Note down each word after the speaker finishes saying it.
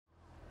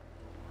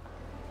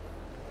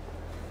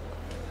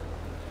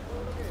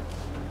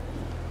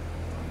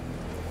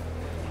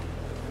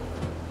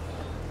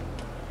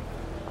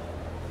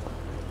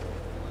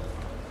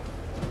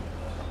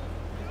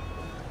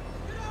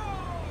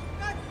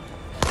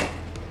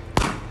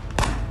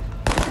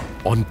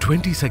On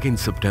 22nd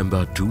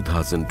September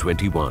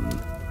 2021,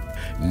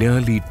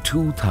 nearly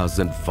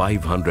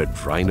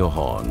 2,500 rhino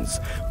horns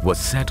were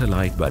set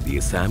alight by the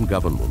Assam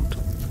government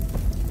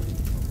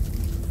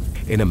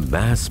in a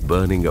mass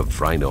burning of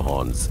rhino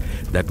horns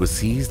that was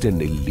seized in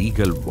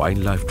illegal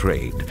wildlife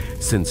trade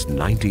since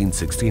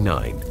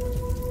 1969.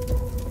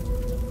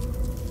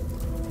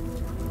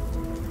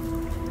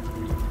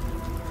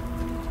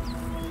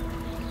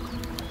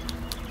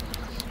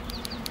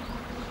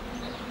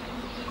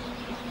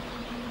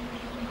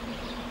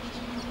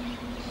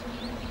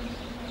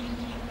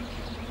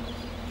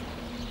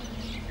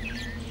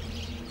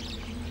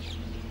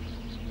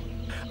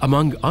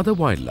 Among other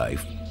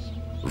wildlife,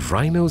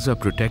 rhinos are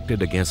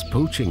protected against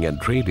poaching and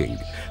trading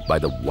by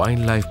the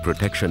Wildlife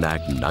Protection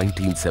Act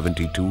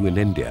 1972 in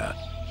India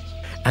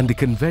and the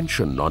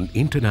Convention on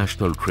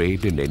International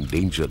Trade in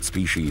Endangered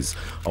Species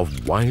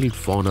of Wild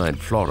Fauna and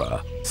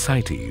Flora,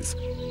 CITES.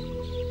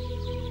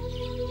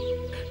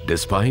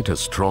 Despite a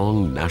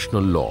strong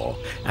national law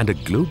and a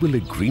global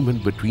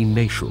agreement between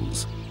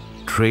nations,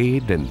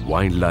 trade in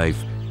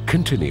wildlife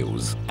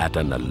continues at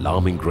an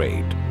alarming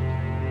rate.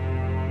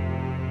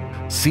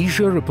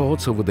 Seizure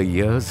reports over the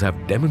years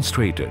have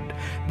demonstrated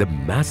the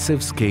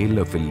massive scale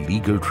of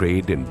illegal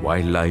trade in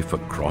wildlife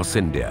across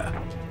India.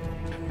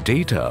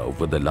 Data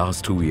over the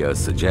last 2 years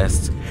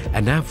suggests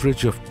an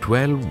average of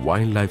 12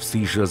 wildlife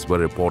seizures were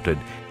reported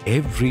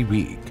every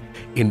week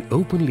in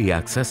openly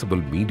accessible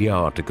media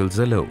articles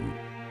alone.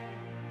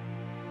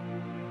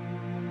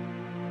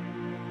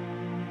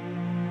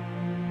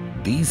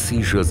 These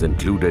seizures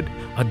included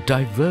a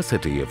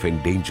diversity of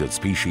endangered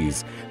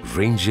species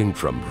ranging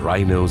from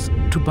rhinos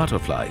to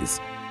butterflies.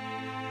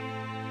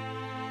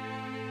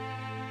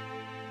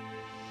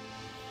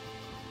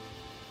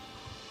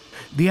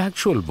 The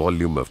actual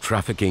volume of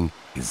trafficking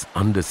is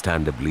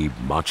understandably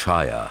much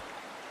higher.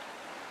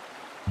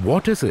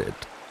 What is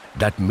it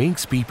that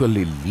makes people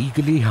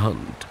illegally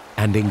hunt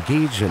and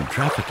engage in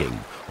trafficking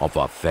of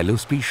our fellow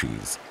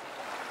species?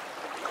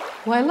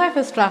 Wildlife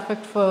is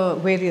trafficked for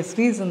various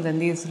reasons,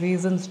 and these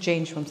reasons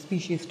change from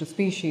species to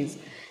species.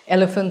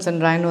 Elephants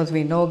and rhinos,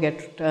 we know,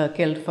 get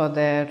killed for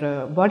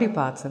their body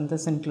parts, and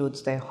this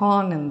includes their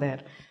horn and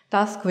their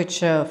tusk, which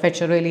fetch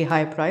a really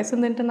high price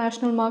in the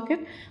international market.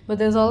 But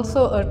there's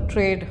also a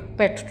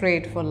pet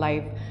trade for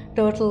live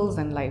turtles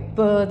and live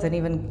birds and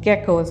even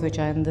geckos, which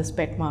are in this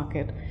pet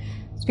market.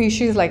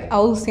 Species like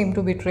owls seem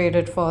to be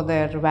traded for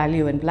their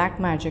value in black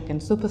magic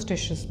and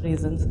superstitious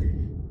reasons.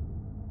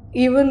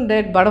 Even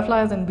dead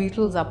butterflies and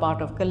beetles are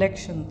part of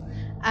collection.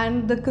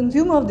 And the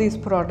consumer of these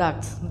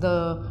products,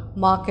 the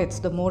markets,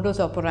 the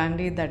modus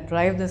operandi that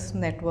drive these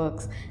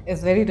networks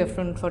is very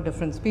different for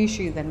different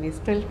species, and we're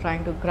still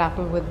trying to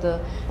grapple with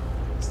the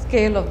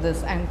scale of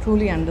this and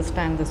truly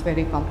understand this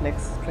very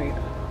complex trade.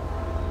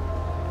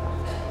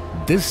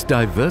 This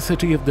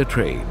diversity of the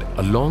trade,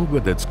 along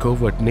with its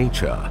covert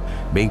nature,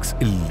 makes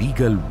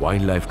illegal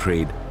wildlife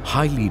trade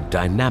highly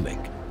dynamic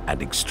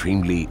and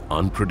extremely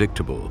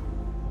unpredictable.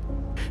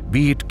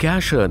 Be it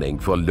cash earning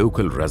for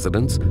local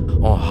residents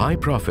or high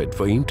profit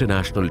for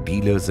international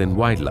dealers in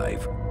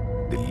wildlife,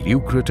 the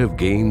lucrative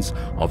gains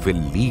of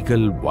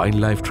illegal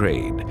wildlife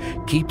trade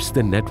keeps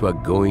the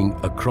network going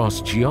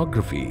across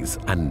geographies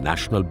and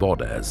national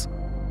borders.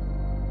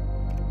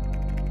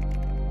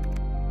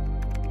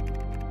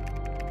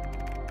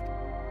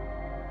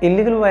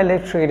 Illegal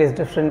wildlife trade is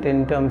different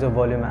in terms of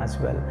volume as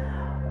well.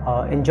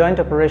 In joint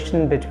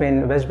operation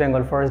between West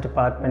Bengal Forest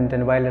Department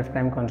and Wildlife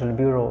Crime Control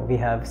Bureau, we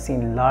have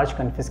seen large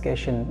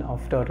confiscation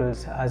of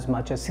turtles, as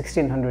much as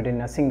 1,600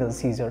 in a single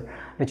seizure,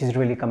 which is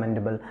really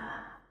commendable.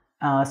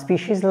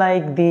 Species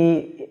like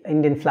the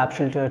Indian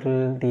flapshell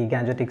turtle, the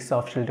Gangetic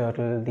softshell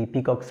turtle, the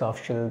peacock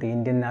softshell, the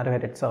Indian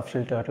narrow-headed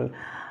softshell turtle,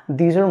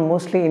 these are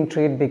mostly in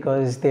trade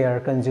because they are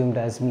consumed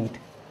as meat.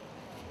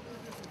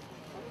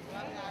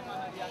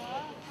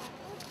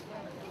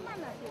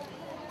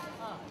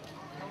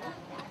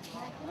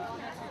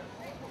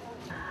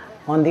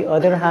 On the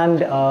other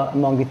hand,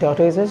 among the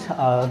tortoises,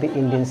 the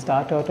Indian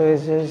star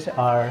tortoises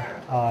are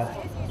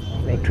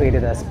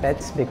traded as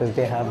pets because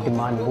they have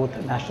demand both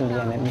nationally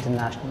and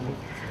internationally.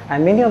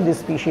 And many of these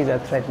species are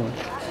threatened.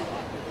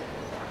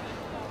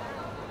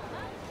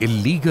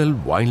 Illegal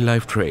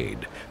wildlife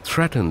trade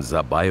threatens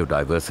our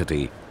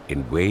biodiversity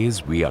in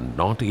ways we are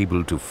not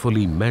able to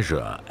fully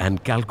measure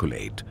and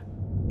calculate.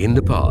 In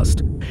the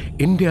past,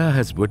 India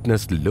has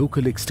witnessed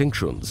local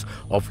extinctions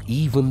of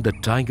even the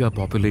tiger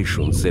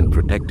populations in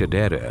protected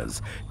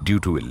areas due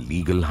to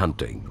illegal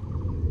hunting.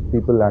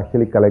 People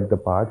actually collect the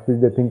parts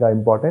which they think are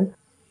important.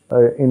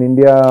 In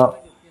India,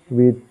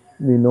 we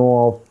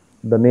know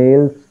of the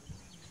nails,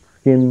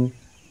 skin,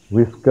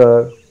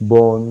 whisker,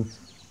 bones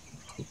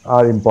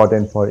are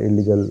important for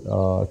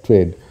illegal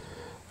trade.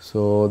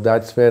 So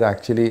that's where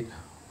actually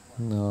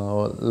a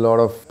lot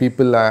of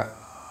people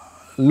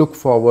look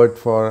forward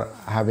for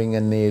having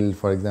a nail,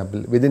 for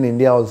example. Within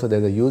India also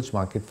there's a huge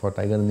market for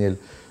tiger nail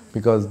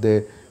because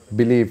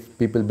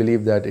people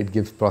believe that it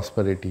gives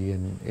prosperity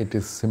and it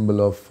is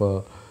symbol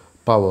of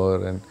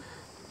power, and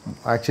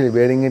actually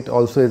wearing it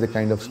also is a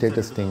kind of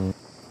status thing.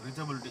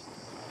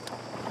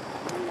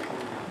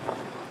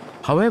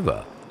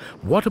 However,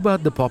 what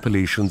about the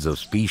populations of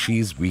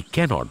species we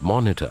cannot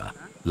monitor,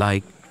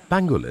 like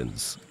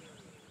pangolins?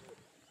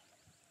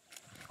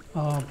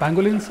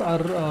 Pangolins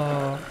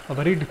are a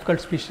very difficult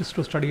species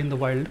to study in the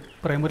wild,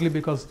 primarily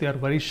because they are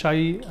very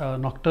shy,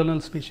 nocturnal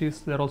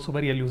species. They are also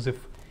very elusive.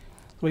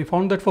 So we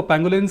found that for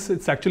pangolins,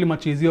 it's actually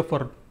much easier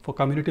for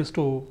communities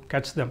to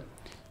catch them,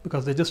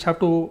 because they just have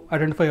to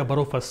identify a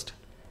burrow first,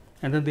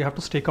 and then they have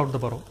to stake out the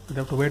burrow. They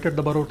have to wait at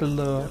the burrow till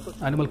the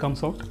animal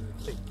comes out,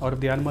 or if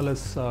the animal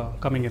is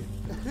coming in,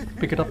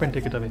 pick it up and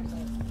take it away.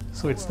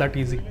 So it's that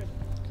easy.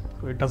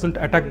 So it doesn't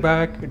attack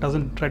back, it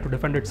doesn't try to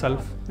defend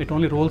itself. It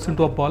only rolls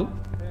into a ball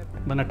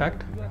when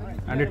attacked,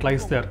 and it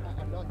lies there.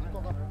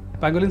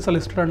 Pangolins are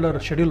listed under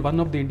Schedule 1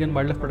 of the Indian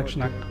Wildlife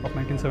Protection Act of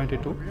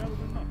 1972,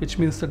 which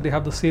means that they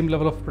have the same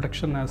level of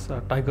protection as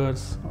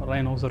tigers,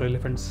 rhinos or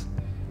elephants,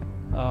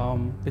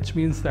 which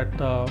means that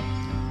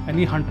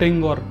any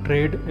hunting or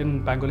trade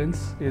in pangolins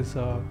is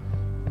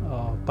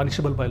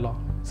punishable by law.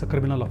 It's a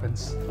criminal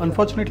offense.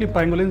 Unfortunately,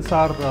 pangolins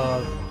are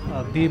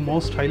the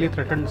most highly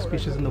threatened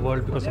species in the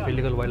world because of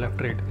illegal wildlife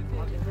trade.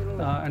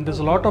 And there's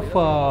a lot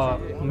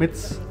of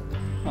myths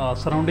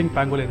surrounding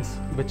pangolins,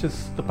 which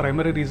is the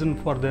primary reason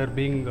for their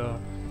being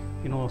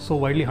so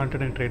widely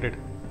hunted and traded.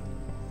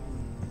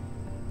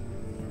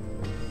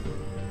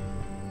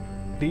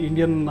 The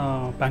Indian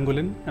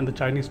pangolin and the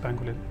Chinese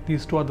pangolin,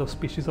 these two are the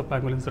species of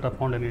pangolins that are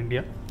found in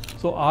India.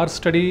 So our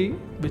study,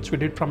 which we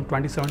did from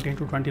 2017 to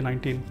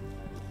 2019,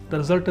 the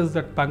result is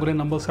that pangolin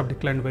numbers have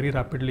declined very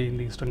rapidly in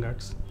the Eastern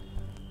Ghats.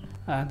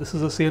 And this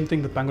is the same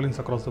thing with pangolins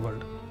across the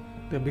world.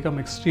 They've become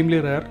extremely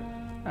rare,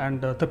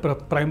 and the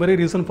primary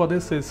reason for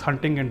this is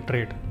hunting and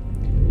trade.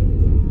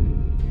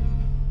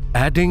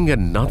 Adding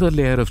another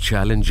layer of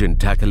challenge in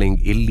tackling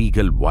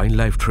illegal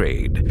wildlife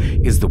trade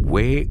is the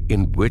way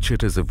in which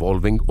it is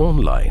evolving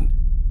online.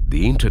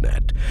 The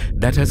internet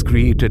that has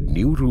created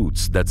new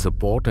routes that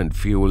support and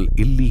fuel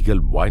illegal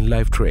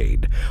wildlife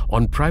trade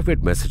on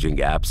private messaging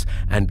apps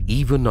and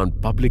even on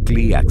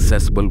publicly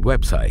accessible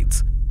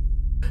websites.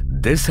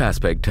 This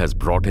aspect has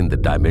brought in the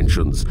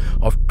dimensions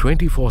of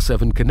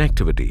 24/7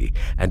 connectivity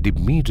and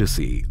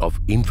immediacy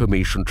of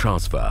information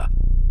transfer.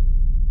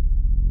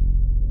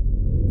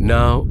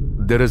 Now,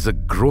 there is a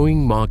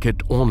growing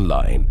market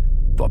online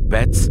for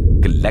pets,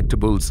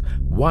 collectibles,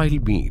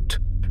 wild meat,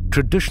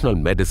 traditional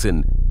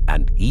medicine,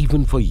 and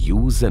even for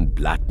use in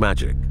black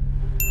magic.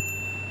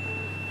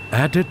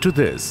 Added to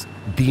this,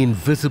 the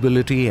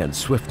invisibility and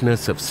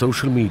swiftness of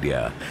social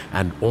media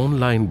and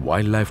online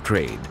wildlife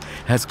trade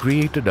has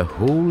created a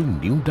whole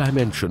new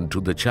dimension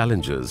to the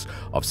challenges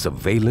of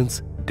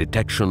surveillance,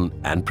 detection,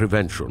 and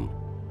prevention.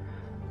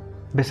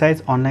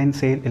 Besides online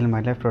sale in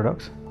wildlife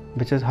products,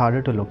 which is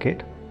harder to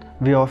locate,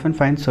 we often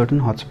find certain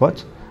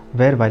hotspots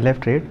where wildlife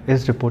trade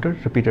is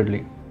reported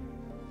repeatedly.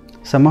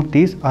 Some of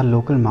these are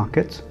local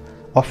markets,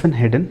 often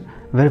hidden,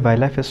 where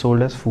wildlife is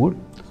sold as food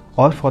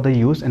or for the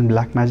use in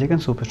black magic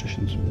and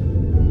superstitions.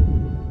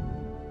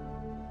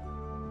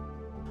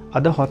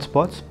 Other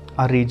hotspots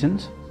are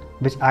regions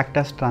which act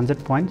as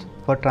transit points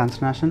for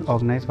transnational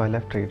organized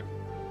wildlife trade.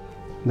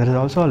 There is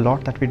also a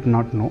lot that we do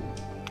not know,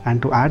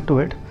 and to add to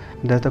it,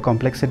 there is the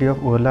complexity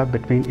of overlap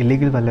between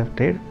illegal wildlife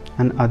trade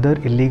and other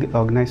illegal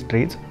organized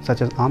trades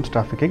such as arms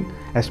trafficking,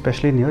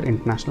 especially near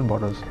international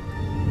borders.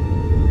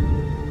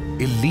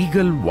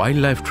 Illegal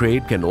wildlife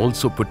trade can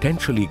also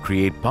potentially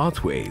create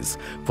pathways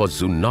for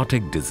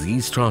zoonotic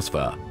disease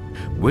transfer,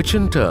 which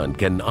in turn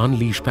can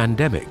unleash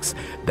pandemics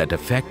that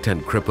affect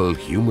and cripple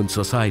human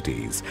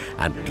societies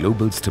and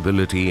global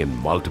stability in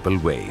multiple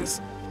ways.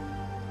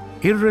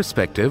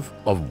 Irrespective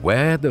of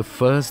where the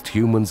first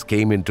humans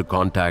came into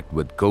contact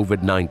with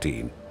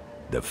COVID-19,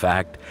 the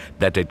fact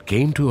that it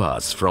came to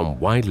us from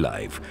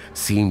wildlife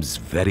seems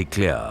very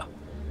clear.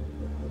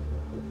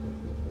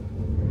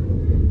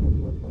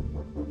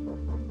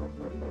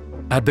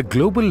 At the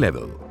global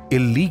level,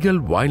 illegal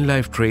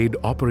wildlife trade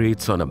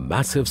operates on a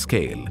massive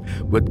scale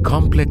with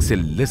complex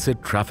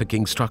illicit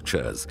trafficking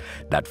structures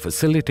that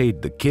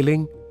facilitate the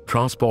killing,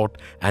 transport,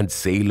 and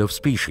sale of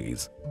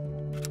species.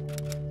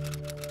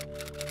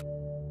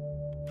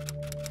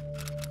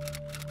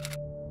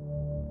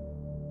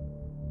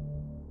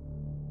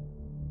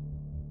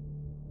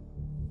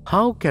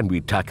 How can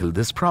we tackle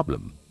this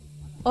problem?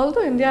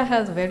 Although India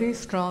has very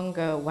strong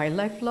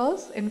wildlife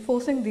laws,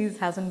 enforcing these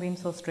hasn't been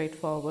so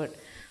straightforward.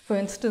 For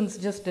instance,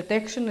 just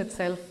detection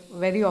itself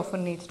very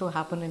often needs to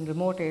happen in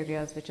remote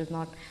areas, which is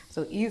not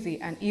so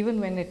easy. And even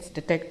when it's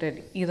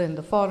detected, either in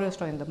the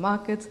forest or in the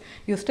markets,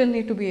 you still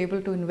need to be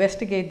able to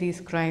investigate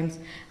these crimes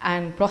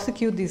and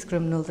prosecute these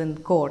criminals in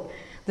court.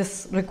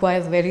 This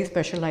requires very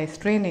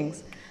specialized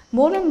trainings.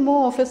 More and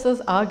more officers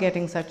are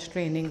getting such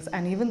trainings,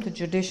 and even the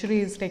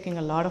judiciary is taking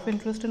a lot of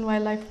interest in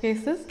wildlife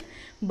cases.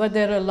 But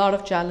there are a lot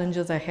of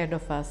challenges ahead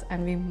of us,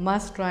 and we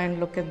must try and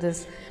look at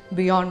this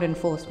beyond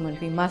enforcement.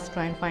 We must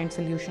try and find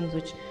solutions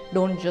which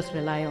don't just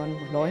rely on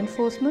law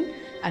enforcement,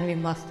 and we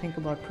must think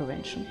about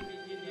prevention.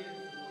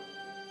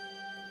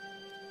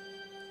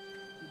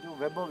 जो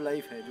web of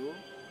life है, जो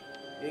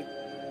एक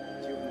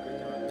जीवन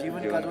का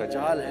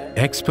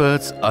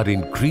Experts are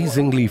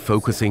increasingly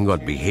focusing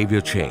on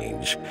behavior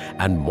change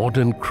and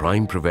modern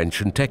crime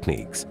prevention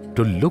techniques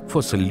to look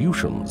for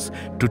solutions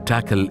to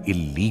tackle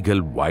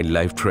illegal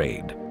wildlife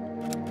trade.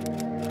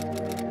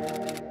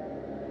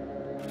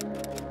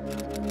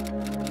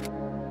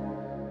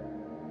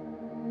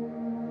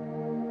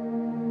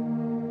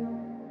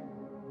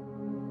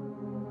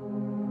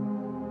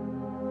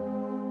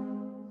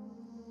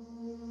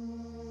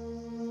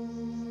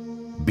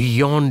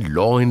 Beyond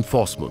law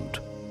enforcement,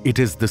 it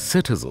is the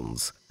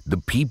citizens, the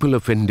people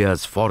of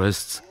India's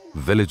forests,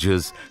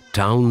 villages,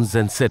 towns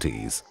and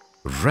cities,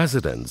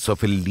 residents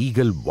of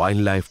illegal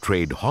wildlife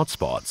trade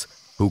hotspots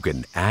who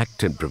can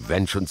act in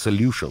prevention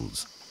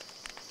solutions.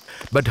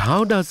 But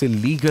how does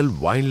illegal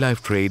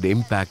wildlife trade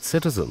impact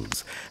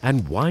citizens,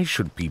 and why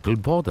should people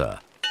bother?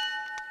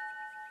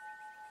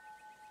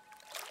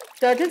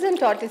 Turtles and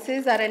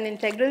tortoises are an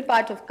integral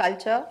part of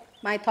culture,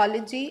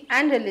 mythology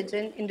and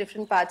religion in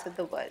different parts of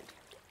the world.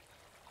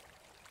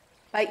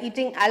 By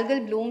eating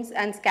algal blooms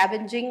and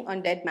scavenging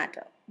on dead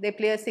matter, they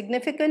play a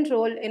significant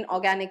role in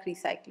organic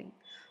recycling.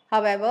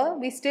 However,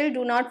 we still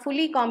do not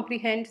fully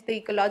comprehend the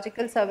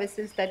ecological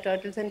services that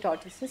turtles and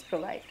tortoises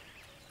provide.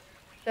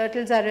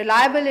 Turtles are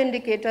reliable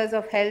indicators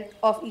of health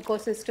of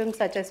ecosystems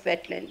such as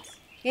wetlands.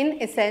 In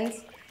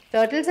essence,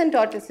 turtles and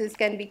tortoises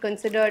can be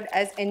considered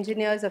as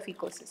engineers of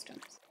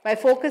ecosystems. By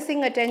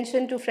focusing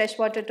attention to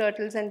freshwater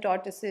turtles and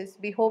tortoises,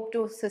 we hope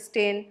to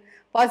sustain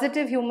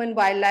positive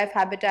human-wildlife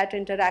habitat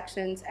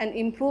interactions and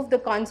improve the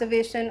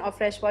conservation of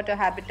freshwater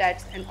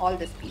habitats and all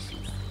the species.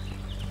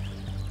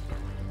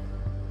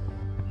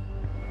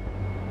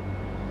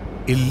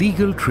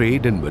 Illegal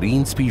trade in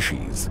marine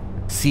species,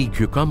 sea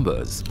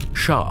cucumbers,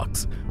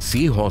 sharks,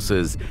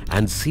 seahorses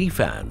and sea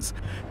fans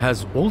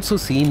has also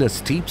seen a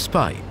steep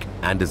spike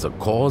and is a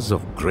cause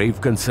of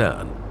grave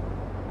concern.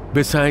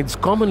 Besides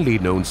commonly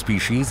known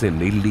species in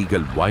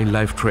illegal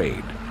wildlife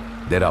trade,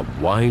 there are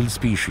wild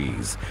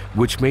species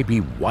which may be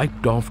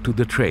wiped off to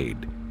the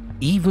trade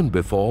even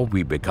before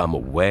we become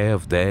aware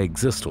of their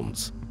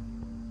existence.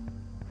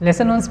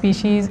 Lesser known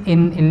species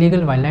in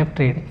illegal wildlife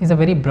trade is a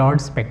very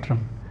broad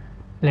spectrum.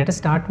 Let us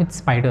start with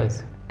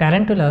spiders.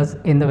 Tarantulas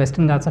in the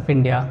Western Ghats of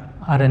India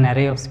are an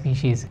array of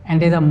species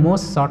and they are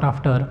most sought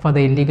after for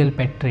the illegal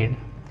pet trade.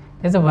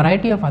 There is a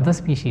variety of other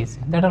species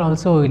that are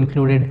also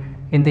included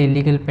in the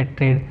illegal pet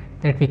trade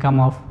that we come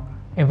off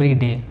every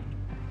day.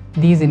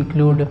 These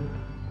include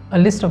a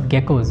list of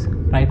geckos,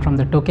 right from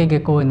the tokay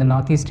gecko in the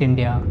northeast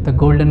India, the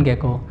golden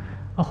gecko,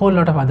 a whole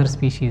lot of other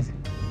species.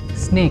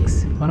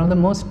 Snakes, one of the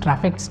most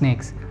trafficked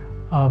snakes,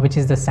 which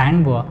is the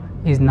sand boa,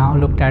 is now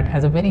looked at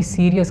as a very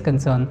serious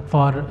concern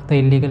for the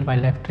illegal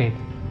wildlife trade.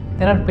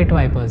 There are pit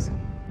vipers,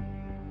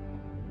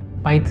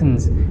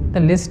 pythons, the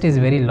list is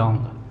very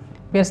long.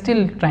 We are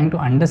still trying to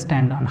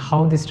understand on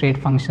how this trade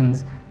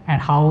functions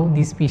and how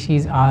these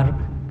species are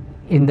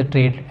in the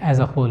trade as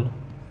a whole.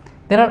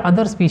 There are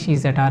other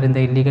species that are in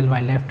the illegal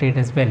wildlife trade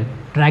as well,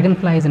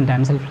 dragonflies and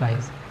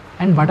damselflies,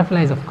 and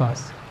butterflies of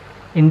course.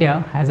 India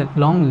has a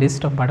long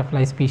list of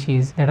butterfly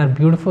species that are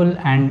beautiful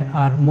and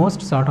are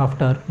most sought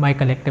after by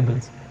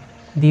collectibles.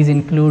 These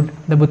include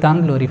the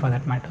Bhutan glory for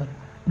that matter.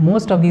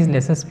 Most of these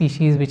lesser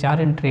species which are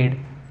in trade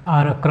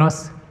are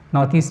across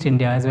northeast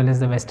India as well as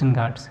the Western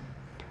Ghats.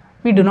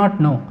 We do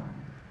not know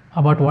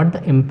about what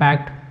the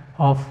impact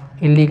of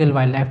illegal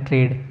wildlife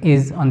trade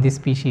is on these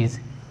species,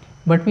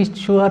 but we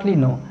surely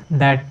know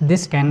that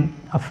this can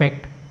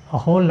affect a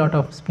whole lot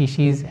of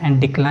species and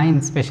decline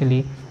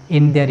especially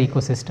in their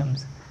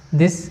ecosystems.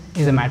 This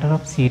is a matter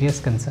of serious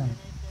concern.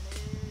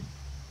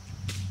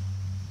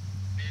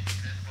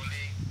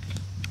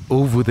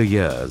 Over the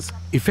years,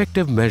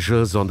 effective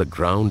measures on the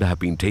ground have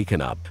been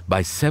taken up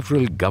by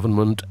several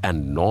government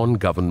and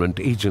non-government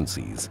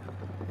agencies.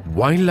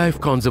 Wildlife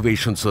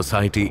Conservation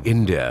Society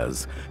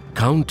India's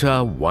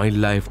Counter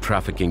Wildlife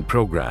Trafficking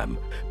Program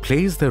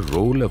plays the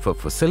role of a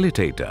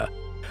facilitator,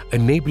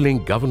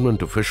 enabling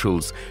government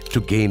officials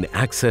to gain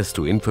access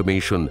to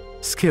information,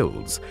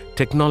 skills,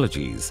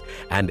 technologies,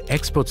 and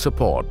expert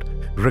support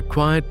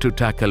required to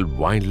tackle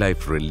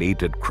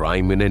wildlife-related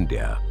crime in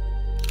India.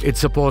 It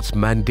supports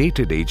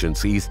mandated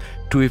agencies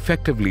to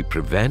effectively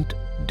prevent,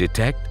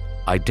 detect,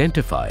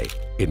 identify,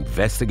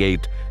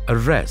 investigate,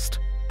 arrest,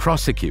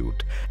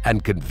 prosecute,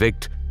 and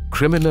convict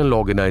criminal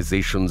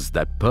organizations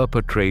that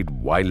perpetrate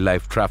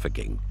wildlife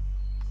trafficking.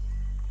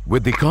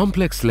 With the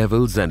complex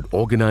levels and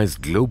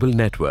organized global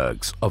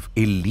networks of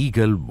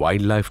illegal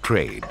wildlife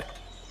trade,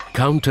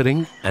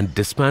 countering and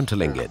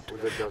dismantling it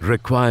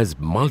requires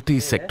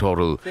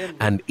multi-sectoral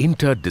and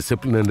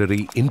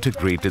interdisciplinary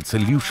integrated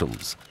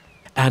solutions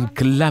and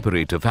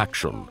collaborative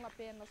action.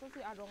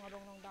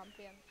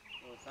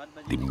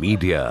 The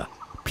media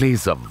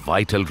plays a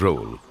vital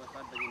role.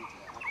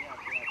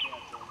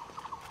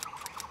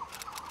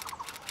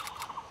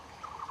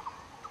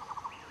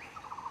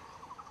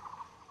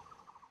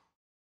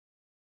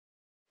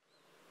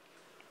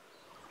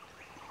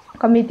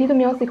 Committee to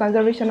Music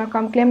Conservation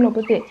Account claim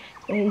Lopote,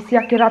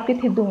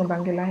 Siakirapi Hidung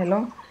Bangila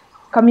Hello.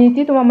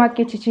 community to mamat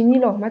ke chichini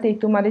lo mate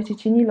itum mare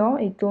chichini lo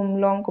itum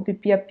long ko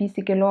pipia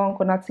pisi ke long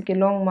ko natsi ke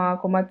long ma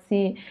ko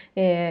matsi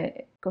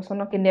ko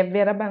sono ke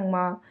nevera bang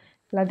ma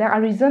la there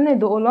are reason e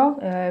do lo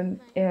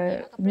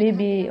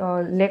maybe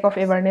lack of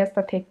awareness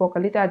ta thek po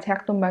kalita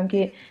ajhak tum bang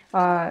ke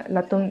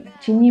la tum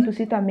chini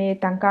pusita me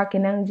tangka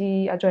kenang ji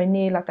ajoy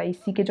ne la ta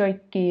isi ke joy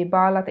ke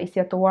ba la ta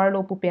isi atwar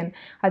lo pupen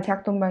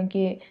ajhak tum bang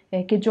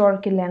ke jor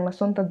ke lang la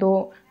son ta do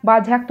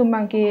ba ajhak tum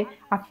bang ke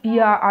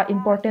apia a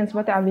importance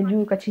what a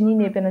value ka chini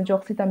ne pen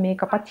jok sita me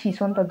kapachi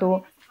son ta do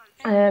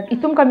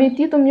itum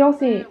community tum yong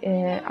se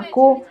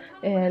ako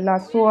la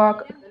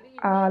soak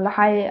la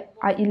hai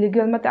a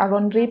illegal mat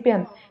aron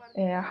repen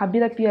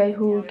habira pi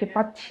hu ke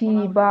pachi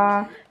ba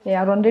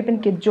aron repen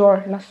ke jor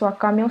la soak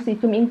kamyo se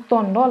itum ing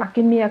ton lo la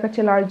ke me ka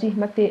chelarji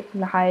mate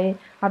la hai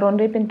aron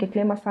repen ke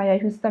klema saya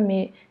hu sta me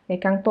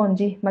kang ton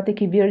ji mate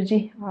ki virji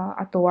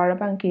atowar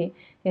bang ke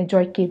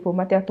joy ke po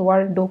mate atowar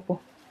do po.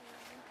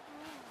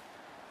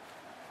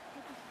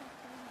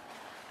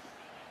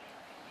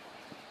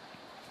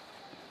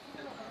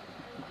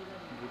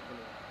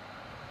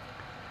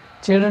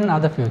 Children are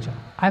the future.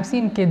 I've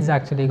seen kids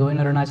actually go in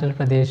Arunachal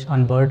Pradesh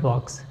on bird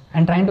walks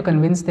and trying to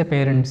convince their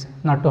parents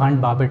not to hunt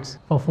barbets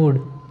for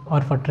food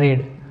or for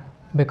trade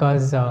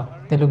because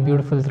they look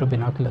beautiful through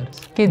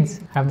binoculars. Kids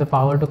have the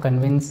power to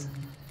convince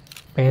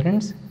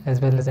parents as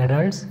well as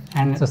adults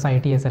and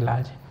society as a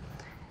large.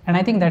 And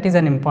I think that is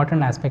an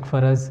important aspect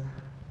for us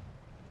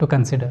to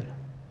consider.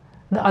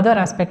 The other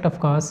aspect, of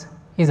course,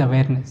 is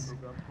awareness.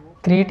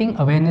 Creating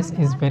awareness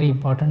is very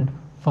important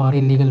for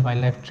illegal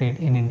wildlife trade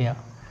in India.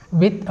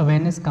 With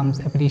awareness comes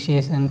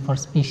appreciation for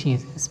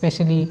species,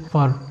 especially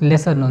for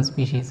lesser known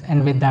species,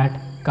 and with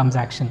that comes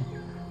action.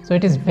 So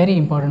it is very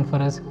important for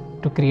us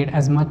to create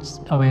as much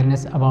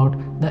awareness about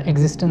the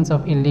existence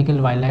of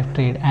illegal wildlife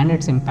trade and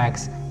its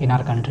impacts in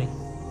our country.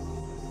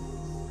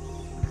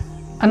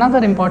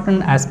 Another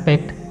important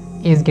aspect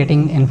is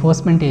getting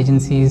enforcement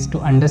agencies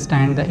to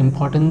understand the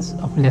importance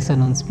of lesser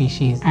known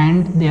species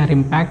and their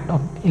impact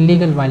of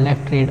illegal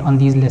wildlife trade on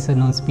these lesser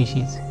known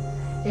species.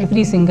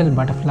 Every single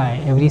butterfly,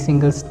 every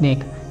single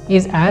snake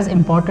is as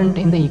important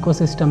in the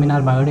ecosystem in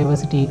our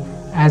biodiversity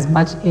as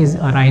much as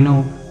a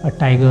rhino, a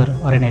tiger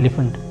or an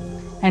elephant.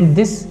 And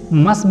this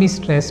must be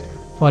stressed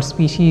for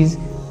species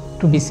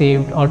to be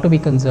saved or to be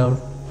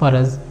conserved for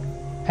us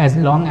as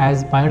long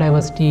as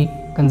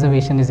biodiversity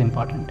conservation is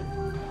important.